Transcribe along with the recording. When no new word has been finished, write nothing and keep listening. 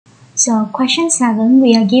So question 7,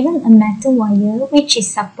 we are given a metal wire which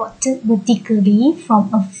is supported vertically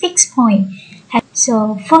from a fixed point.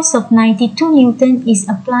 So force of 92 Newton is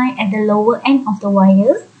applied at the lower end of the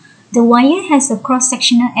wire. The wire has a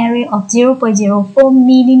cross-sectional area of 0.04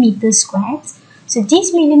 millimeter squared. So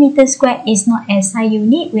this millimeter squared is not SI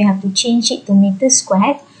unit, we have to change it to meter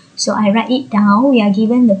squared. So I write it down. We are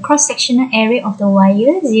given the cross-sectional area of the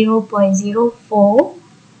wire 0.04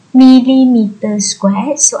 millimeter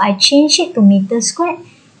squared. So I change it to meter squared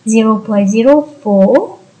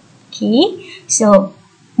 0.04. Okay, so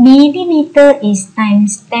millimeter is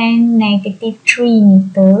times 10 negative 3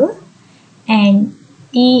 meter, and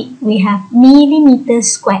we have millimeter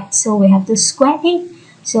squared, so we have to square it.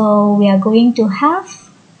 So we are going to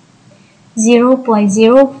have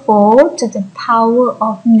 0.04 to the power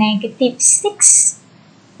of negative 6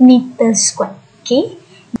 meter squared. Okay,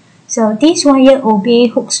 so this wire obey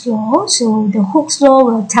Hooke's law. So the Hooke's law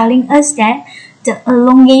will telling us that the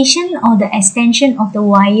elongation or the extension of the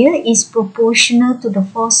wire is proportional to the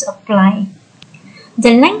force applied.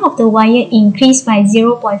 The length of the wire increased by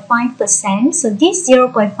 0.5%. So this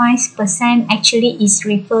 0.5% actually is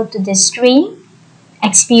referred to the strain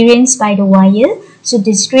experienced by the wire. So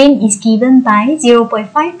the strain is given by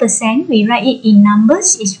 0.5%. We write it in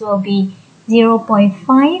numbers. It will be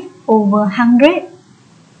 0.5 over 100.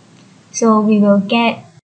 So we will get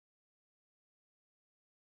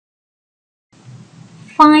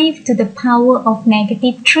 5 to the power of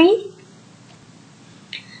negative 3.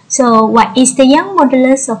 So what is the Young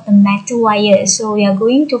modulus of the metal wire? So we are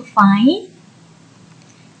going to find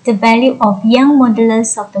the value of Young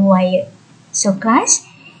modulus of the wire. So class,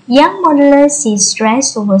 Young modulus is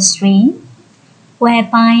stress over strain,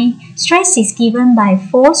 whereby stress is given by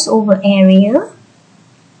force over area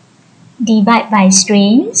divided by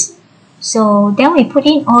strains. So then we put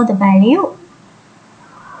in all the value.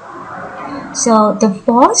 So the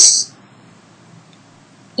force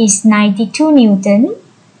is 92 Newton.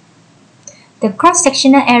 The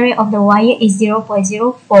cross-sectional area of the wire is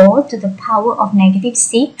 0.04 to the power of negative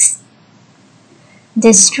 6.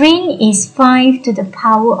 The strain is 5 to the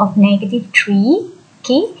power of negative 3.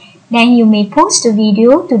 Okay, then you may pause the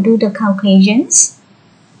video to do the calculations.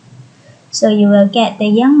 So you will get the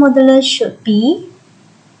Young modulus should be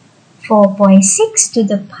 4.6 to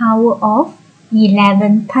the power of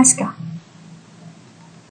 11 Pascal.